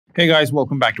Hey guys,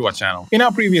 welcome back to our channel. In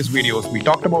our previous videos, we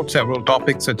talked about several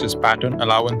topics such as pattern,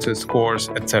 allowances, scores,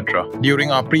 etc. During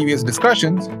our previous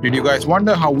discussions, did you guys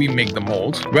wonder how we make the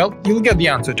molds? Well, you'll get the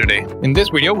answer today. In this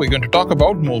video, we're going to talk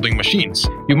about molding machines.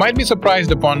 You might be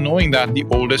surprised upon knowing that the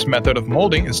oldest method of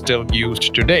molding is still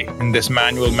used today. In this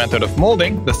manual method of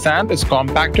molding, the sand is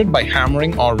compacted by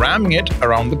hammering or ramming it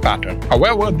around the pattern.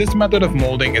 However, this method of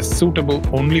molding is suitable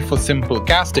only for simple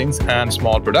castings and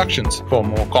small productions. For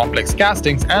more complex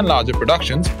castings and larger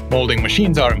productions, molding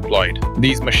machines are employed.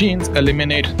 These machines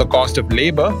eliminate the cost of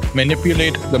labor,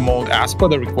 manipulate the mold as per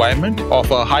the requirement,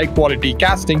 offer high-quality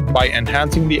casting by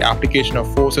enhancing the application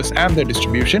of forces and their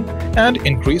distribution, and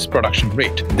increase production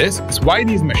rate. This is why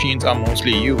these machines are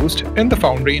mostly used in the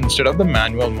foundry instead of the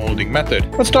manual molding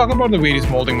method. Let's talk about the various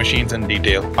molding machines in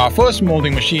detail. Our first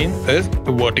molding machine is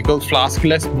the vertical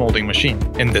flaskless molding machine.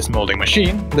 In this molding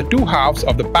machine, the two halves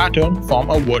of the pattern form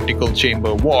a vertical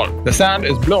chamber wall. The sand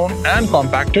is blown and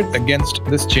compacted against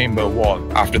this chamber wall.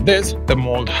 After this, the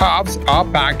mold halves are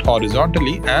packed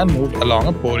horizontally and moved along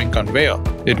a pouring conveyor.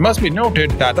 It must be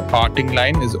noted that the parting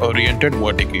line is oriented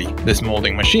vertically. This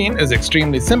molding machine is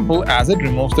extremely simple as it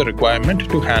removes the requirement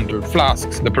to handle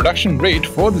flasks. The production rate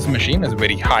for this machine is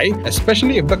very high,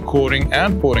 especially if the coring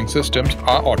and pouring systems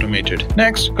are automated.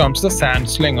 Next comes the sand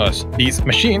slingers. These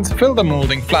machines fill the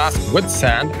molding flask with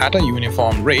sand at a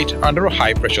uniform rate under a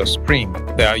high-pressure stream.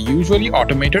 They are usually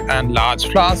automated and large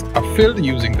flasks are filled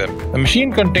using them. The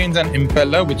machine contains an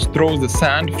impeller which throws the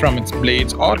sand from its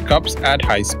blades or cups at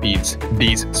high speeds.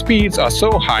 These speeds are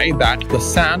so high that the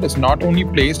sand is not only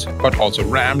placed but also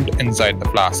rammed inside the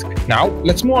flask. Now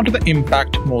let's move on to the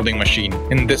impact molding machine.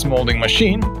 In this molding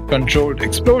machine, controlled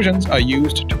explosions are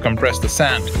used to compress the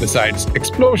sand. Besides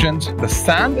explosions, the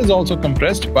sand is also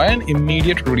compressed by an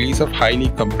immediate release of highly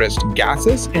compressed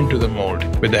gases into the mold.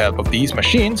 With the help of these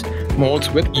machines, molds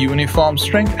with uniform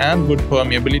strength and good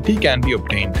permeability can be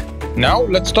obtained. Now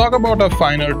let's talk about our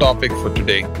final topic for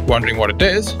today. Wondering what it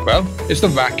is? Well, it's the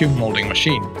vacuum molding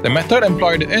machine. The method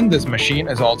employed in this machine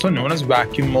is also known as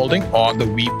vacuum molding or the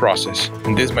V process.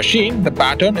 In this machine, the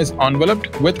pattern is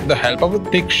enveloped with the help of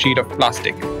a thick sheet of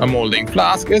plastic. A molding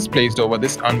flask is placed over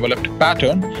this enveloped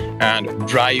pattern and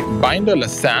dry binderless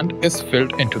sand is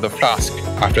filled into the flask.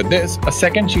 After this, a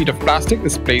second sheet of plastic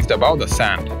is placed above the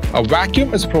sand. A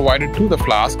vacuum is provided to the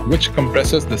flask which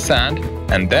compresses the sand,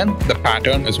 and then the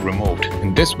pattern is removed.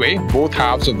 In this way, both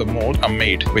halves of the mold are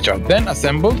made, which are then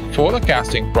assembled for the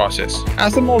casting process.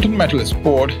 As the molten metal is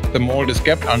poured, the mold is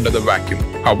kept under the vacuum.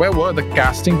 However, the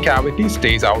casting cavity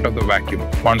stays out of the vacuum.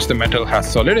 Once the metal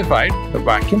has solidified, the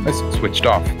vacuum is switched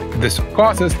off. This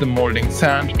causes the molding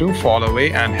sand to fall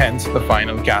away and hence the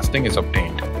final casting is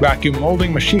obtained. Vacuum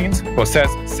molding machines possess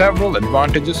several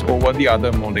advantages over the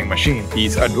other molding machines.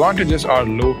 These advantages are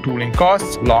low tooling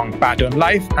costs, long pattern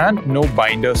life, and no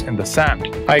binders in the sand.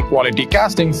 High-quality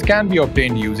castings can be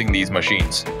obtained using these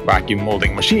machines. Vacuum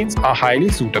molding machines are highly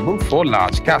suitable for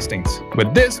large castings.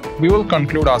 With this, we will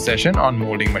conclude our session on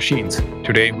molding machines.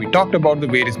 Today, we talked about the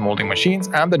various molding machines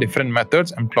and the different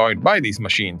methods employed by these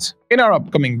machines. In our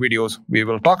upcoming videos, we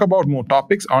will talk about more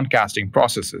topics on casting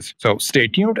processes. So stay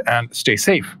tuned and stay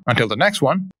safe. Until the next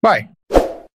one, bye.